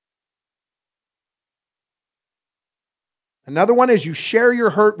 Another one is you share your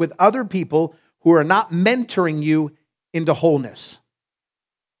hurt with other people who are not mentoring you into wholeness.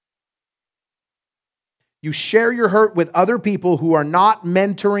 You share your hurt with other people who are not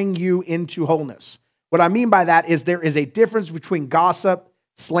mentoring you into wholeness. What I mean by that is there is a difference between gossip,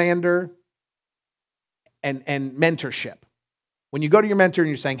 slander, and mentorship. When you go to your mentor and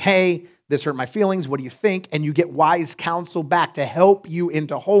you're saying, hey, this hurt my feelings, what do you think? And you get wise counsel back to help you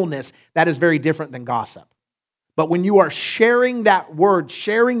into wholeness, that is very different than gossip. But when you are sharing that word,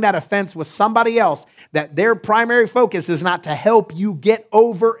 sharing that offense with somebody else, that their primary focus is not to help you get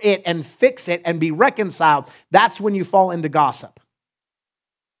over it and fix it and be reconciled, that's when you fall into gossip.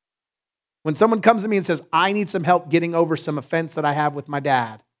 When someone comes to me and says, I need some help getting over some offense that I have with my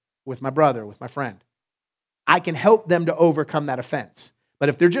dad, with my brother, with my friend, I can help them to overcome that offense. But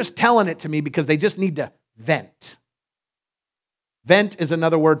if they're just telling it to me because they just need to vent, vent is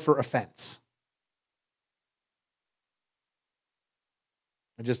another word for offense.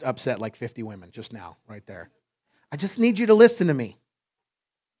 I just upset like 50 women just now, right there. I just need you to listen to me.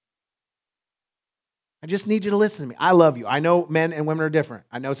 I just need you to listen to me. I love you. I know men and women are different.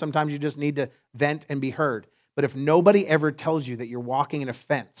 I know sometimes you just need to vent and be heard. But if nobody ever tells you that you're walking in a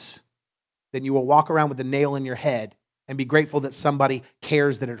fence, then you will walk around with a nail in your head and be grateful that somebody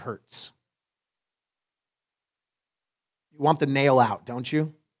cares that it hurts. You want the nail out, don't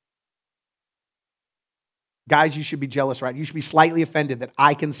you? Guys, you should be jealous, right? You should be slightly offended that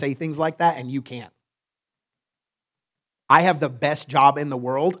I can say things like that and you can't. I have the best job in the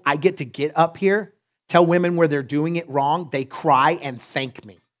world. I get to get up here, tell women where they're doing it wrong. They cry and thank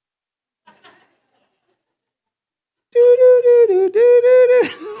me.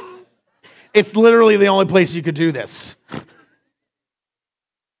 It's literally the only place you could do this.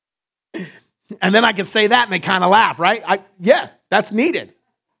 And then I can say that and they kind of laugh, right? Yeah, that's needed.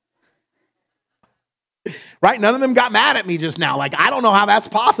 Right? None of them got mad at me just now. Like, I don't know how that's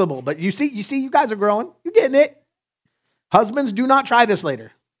possible. But you see, you guys are growing. You're getting it. Husbands, do not try this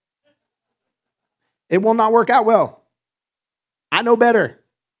later. It will not work out well. I know better.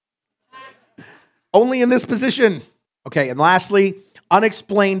 Only in this position. Okay, and lastly,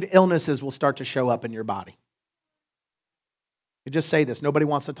 unexplained illnesses will start to show up in your body. You just say this. Nobody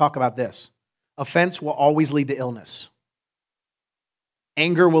wants to talk about this. Offense will always lead to illness.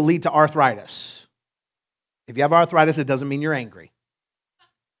 Anger will lead to arthritis. If you have arthritis, it doesn't mean you're angry.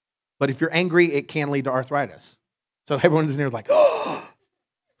 But if you're angry, it can lead to arthritis. So everyone's in here like, oh!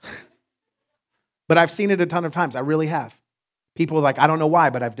 But I've seen it a ton of times. I really have. People are like, I don't know why,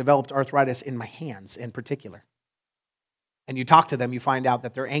 but I've developed arthritis in my hands in particular. And you talk to them, you find out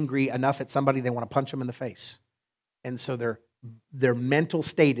that they're angry enough at somebody, they want to punch them in the face. And so their mental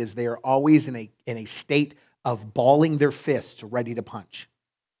state is they are always in a state of balling their fists ready to punch.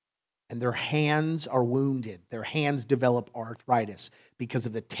 And their hands are wounded. Their hands develop arthritis because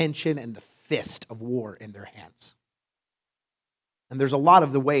of the tension and the fist of war in their hands. And there's a lot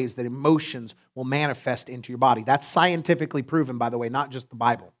of the ways that emotions will manifest into your body. That's scientifically proven, by the way, not just the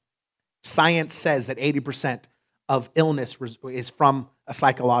Bible. Science says that 80% of illness is from a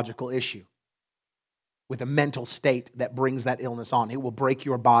psychological issue with a mental state that brings that illness on. It will break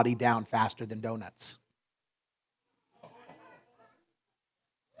your body down faster than donuts.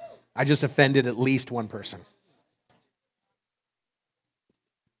 I just offended at least one person.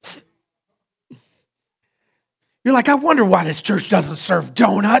 You're like, I wonder why this church doesn't serve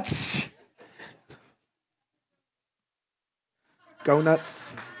donuts. Go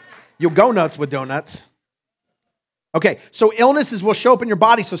nuts. You'll go nuts with donuts. Okay, so illnesses will show up in your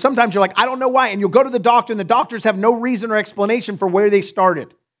body. So sometimes you're like, I don't know why. And you'll go to the doctor, and the doctors have no reason or explanation for where they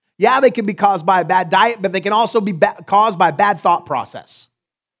started. Yeah, they can be caused by a bad diet, but they can also be caused by a bad thought process.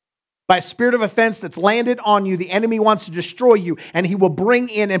 By a spirit of offense that's landed on you, the enemy wants to destroy you, and he will bring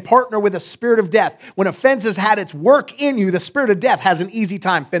in and partner with a spirit of death. When offense has had its work in you, the spirit of death has an easy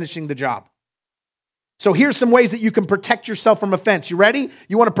time finishing the job. So here's some ways that you can protect yourself from offense. You ready?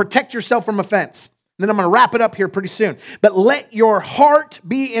 You want to protect yourself from offense. And then I'm going to wrap it up here pretty soon. But let your heart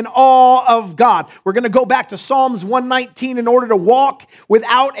be in awe of God. We're going to go back to Psalms 119 in order to walk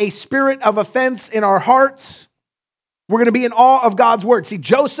without a spirit of offense in our hearts. We're going to be in awe of God's word. See,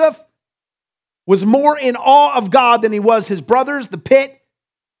 Joseph was more in awe of God than he was his brothers, the pit,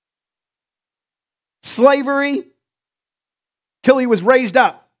 slavery, till he was raised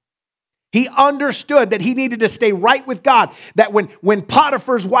up. He understood that he needed to stay right with God. That when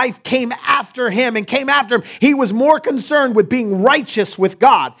Potiphar's wife came after him, he was more concerned with being righteous with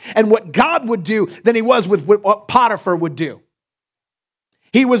God and what God would do than he was with what Potiphar would do.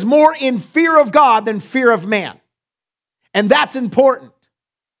 He was more in fear of God than fear of man. And that's important.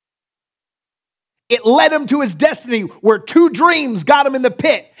 It led him to his destiny where 2 dreams got him in the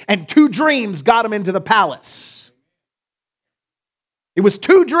pit and 2 dreams got him into the palace. It was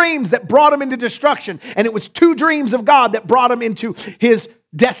 2 dreams that brought him into destruction, and it was 2 dreams of God that brought him into his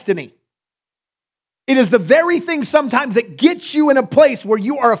destiny. It is the very thing sometimes that gets you in a place where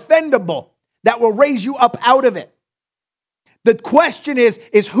you are offendable that will raise you up out of it. The question is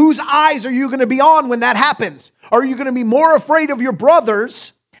whose eyes are you going to be on when that happens? Are you going to be more afraid of your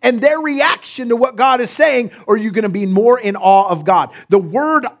brothers and their reaction to what God is saying, or are you going to be more in awe of God? The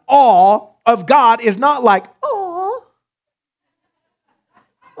word awe of God is not like, aw.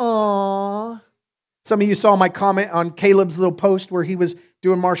 Aw. Some of you saw my comment on Caleb's little post where he was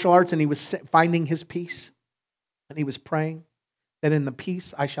doing martial arts and he was finding his peace. And he was praying that in the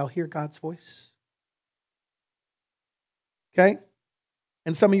peace I shall hear God's voice. Okay?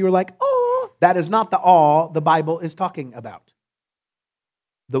 And some of you are like, aw. That is not the awe the Bible is talking about.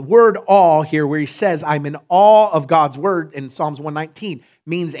 The word awe here, where he says, I'm in awe of God's word in Psalms 119,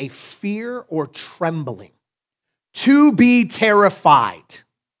 means a fear or trembling. to be terrified.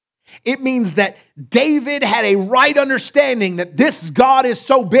 It means that David had a right understanding that this God is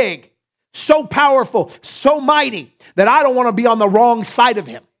so big, so powerful, so mighty, that I don't want to be on the wrong side of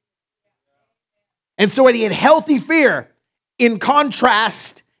him. And so he had healthy fear in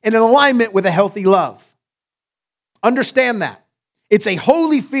contrast and in alignment with a healthy love. Understand that. It's a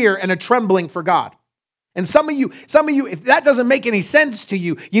holy fear and a trembling for God. And some of you, if that doesn't make any sense to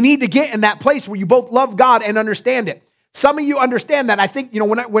you, you need to get in that place where you both love God and understand it. Some of you understand that. I think,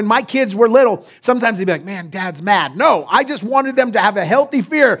 when my kids were little, sometimes they'd be like, man, Dad's mad. No, I just wanted them to have a healthy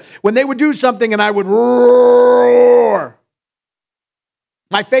fear when they would do something and I would roar.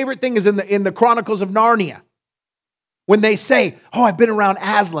 My favorite thing is in the Chronicles of Narnia. When they say, oh, I've been around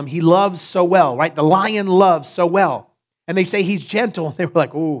Aslan. He loves so well, right? The lion loves so well. And they say he's gentle. And they were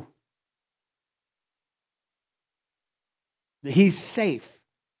like, ooh. He's safe.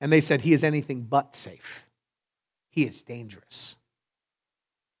 And they said he is anything but safe. He is dangerous.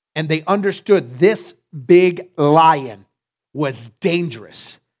 And they understood this big lion was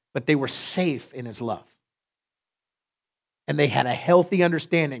dangerous, but they were safe in his love. And they had a healthy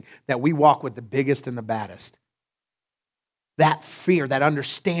understanding that we walk with the biggest and the baddest. That fear, that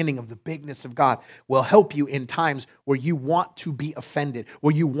understanding of the bigness of God will help you in times where you want to be offended,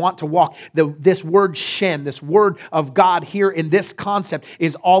 where you want to walk. This word shen, this word of God here in this concept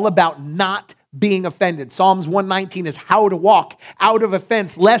is all about not being offended. Psalms 119 is how to walk out of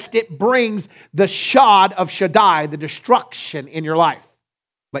offense, lest it brings the shod of Shaddai, the destruction in your life.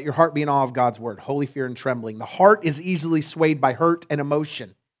 Let your heart be in awe of God's word, holy fear and trembling. The heart is easily swayed by hurt and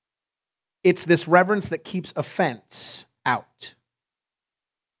emotion. It's this reverence that keeps offense out.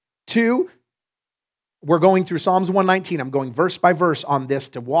 2, we're going through Psalms 119. I'm going verse by verse on this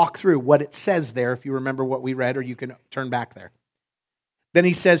to walk through what it says there, if you remember what we read, or you can turn back there. Then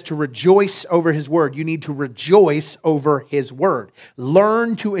he says to rejoice over his word. You need to rejoice over his word.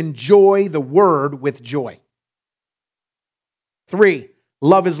 Learn to enjoy the word with joy. 3,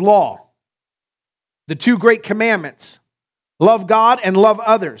 love his law. The 2 great commandments. Love God and love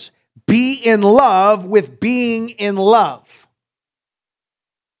others. Be in love with being in love.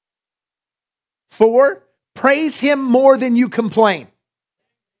 4, praise him more than you complain.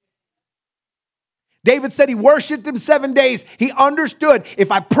 David said he worshiped him 7 days. He understood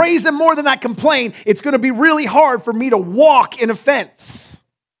if I praise him more than I complain, it's going to be really hard for me to walk in offense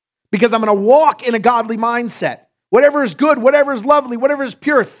because I'm going to walk in a godly mindset. Whatever is good, whatever is lovely, whatever is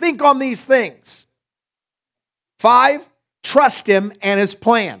pure, think on these things. 5, trust him and his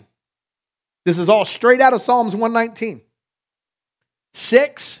plan. This is all straight out of Psalms 119.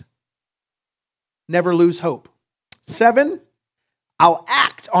 6, never lose hope. 7, I'll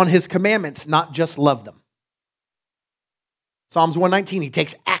act on his commandments, not just love them. Psalms 119, he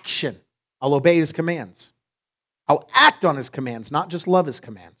takes action. I'll obey his commands. I'll act on his commands, not just love his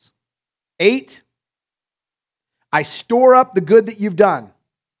commands. 8, I store up the good that you've done.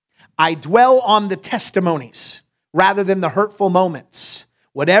 I dwell on the testimonies rather than the hurtful moments.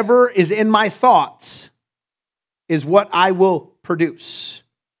 Whatever is in my thoughts is what I will produce.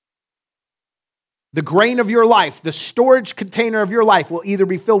 The grain of your life, the storage container of your life will either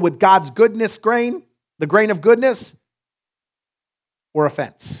be filled with God's goodness grain, the grain of goodness, or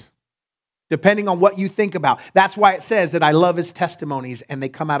offense, depending on what you think about. That's why it says that I love his testimonies and they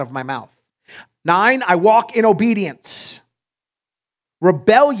come out of my mouth. 9, I walk in obedience.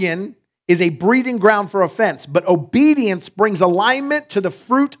 Rebellion is a breeding ground for offense, but obedience brings alignment to the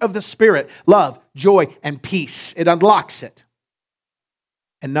fruit of the Spirit, love, joy, and peace. It unlocks it.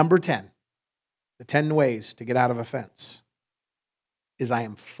 And number 10, the 10 ways to get out of offense is I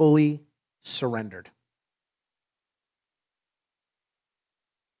am fully surrendered.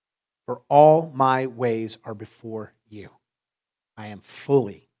 For all my ways are before you. I am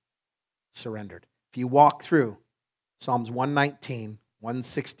fully surrendered. If you walk through Psalms 119,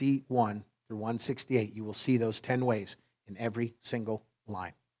 161 through 168, you will see those 10 ways in every single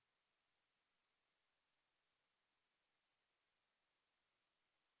line.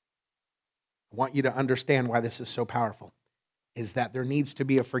 I want you to understand why this is so powerful, is that there needs to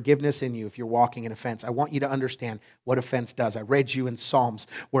be a forgiveness in you if you're walking in offense. I want you to understand what offense does. I read you in Psalms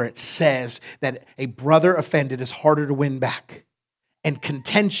where it says that a brother offended is harder to win back, and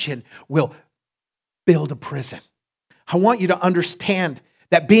contention will build a prison. I want you to understand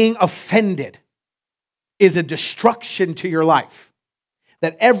that being offended is a destruction to your life.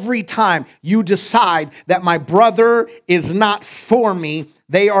 That every time you decide that my brother is not for me,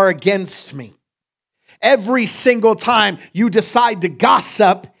 they are against me. Every single time you decide to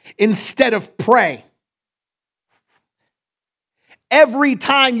gossip instead of pray. every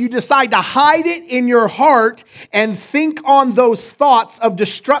time you decide to hide it in your heart and think on those thoughts of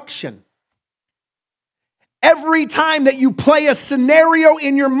destruction. Every time that you play a scenario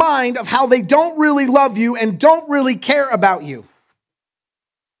in your mind of how they don't really love you and don't really care about you.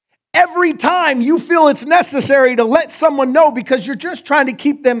 Every time you feel it's necessary to let someone know because you're just trying to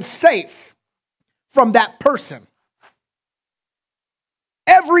keep them safe from that person.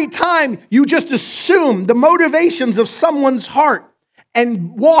 Every time you just assume the motivations of someone's heart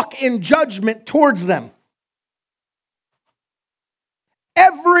and walk in judgment towards them.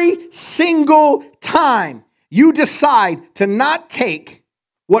 Every single time you decide to not take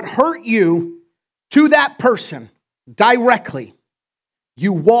what hurt you to that person directly,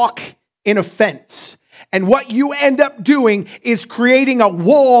 you walk in offense. And what you end up doing is creating a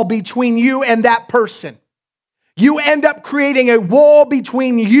wall between you and that person. You end up creating a wall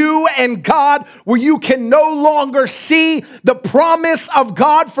between you and God where you can no longer see the promise of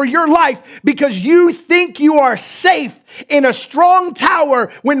God for your life because you think you are safe in a strong tower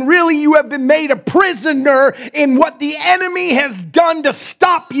when really you have been made a prisoner in what the enemy has done to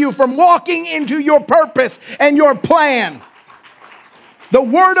stop you from walking into your purpose and your plan. The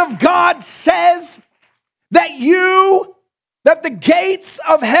Word of God says that the gates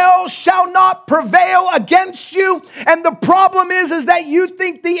of hell shall not prevail against you. And the problem is that you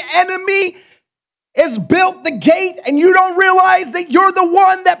think the enemy has built the gate and you don't realize that you're the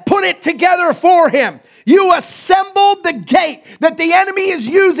one that put it together for him. You assembled the gate that the enemy is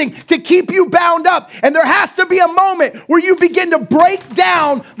using to keep you bound up. And there has to be a moment where you begin to break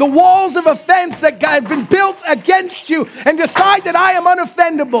down the walls of offense that have been built against you and decide that I am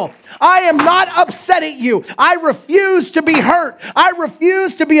unoffendable. I am not upset at you. I refuse to be hurt. I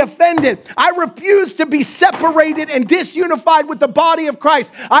refuse to be offended. I refuse to be separated and disunified with the body of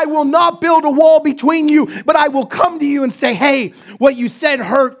Christ. I will not build a wall between you, but I will come to you and say, hey, what you said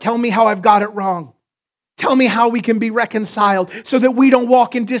hurt. Tell me how I've got it wrong. Tell me how we can be reconciled so that we don't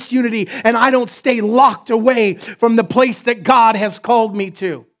walk in disunity and I don't stay locked away from the place that God has called me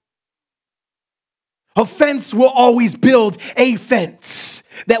to. Offense will always build a fence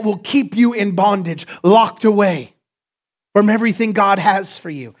that will keep you in bondage, locked away from everything God has for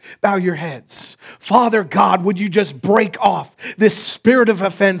you. Bow your heads. Father God, would you just break off this spirit of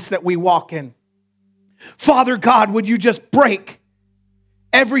offense that we walk in? Father God, would you just break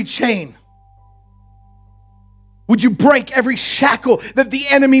every chain? Would you break every shackle that the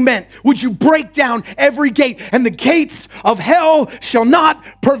enemy meant? Would you break down every gate? And the gates of hell shall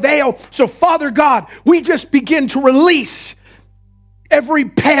not prevail. So, Father God, we just begin to release every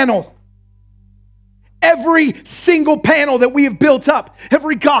panel, every single panel that we have built up,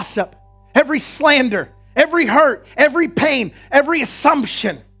 every gossip, every slander, every hurt, every pain, every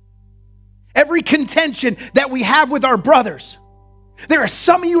assumption, every contention that we have with our brothers. There are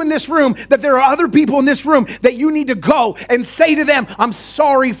some of you in this room that there are other people in this room that you need to go and say to them, I'm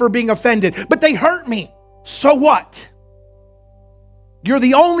sorry for being offended, but they hurt me. So what? You're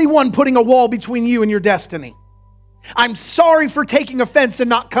the only one putting a wall between you and your destiny. I'm sorry for taking offense and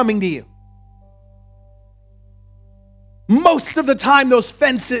not coming to you. Most of the time, those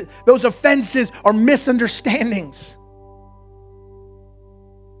offenses are misunderstandings.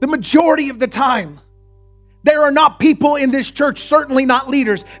 The majority of the time, there are not people in this church, certainly not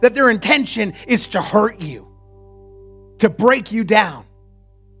leaders, that their intention is to hurt you, to break you down.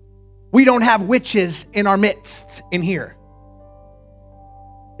 We don't have witches in our midst in here.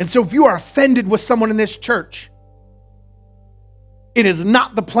 And so if you are offended with someone in this church, it is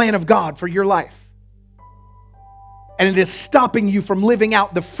not the plan of God for your life. And it is stopping you from living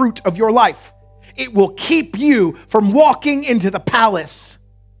out the fruit of your life. It will keep you from walking into the palace.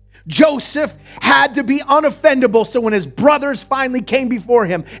 Joseph had to be unoffendable so when his brothers finally came before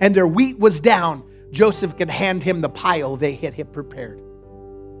him and their wheat was down, Joseph could hand him the pile they had prepared.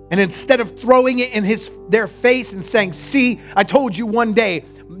 And instead of throwing it in their face and saying, see, I told you one day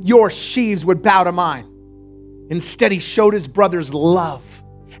your sheaves would bow to mine. Instead, he showed his brothers love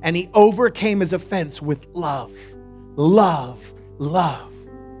and he overcame his offense with love. Love, love.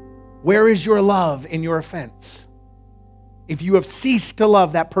 Where is your love in your offense? If you have ceased to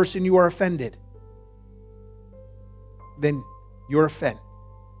love that person you are offended, then you're offended.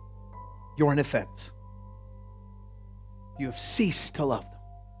 You're an offense. You have ceased to love them.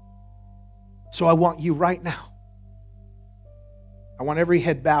 So I want you right now. I want every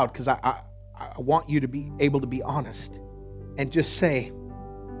head bowed because I want you to be able to be honest and just say,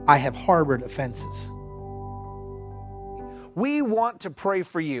 I have harbored offenses. We want to pray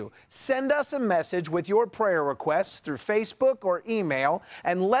for you. Send us a message with your prayer requests through Facebook or email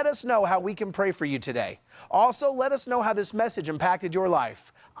and let us know how we can pray for you today. Also, let us know how this message impacted your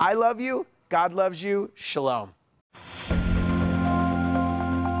life. I love you. God loves you. Shalom.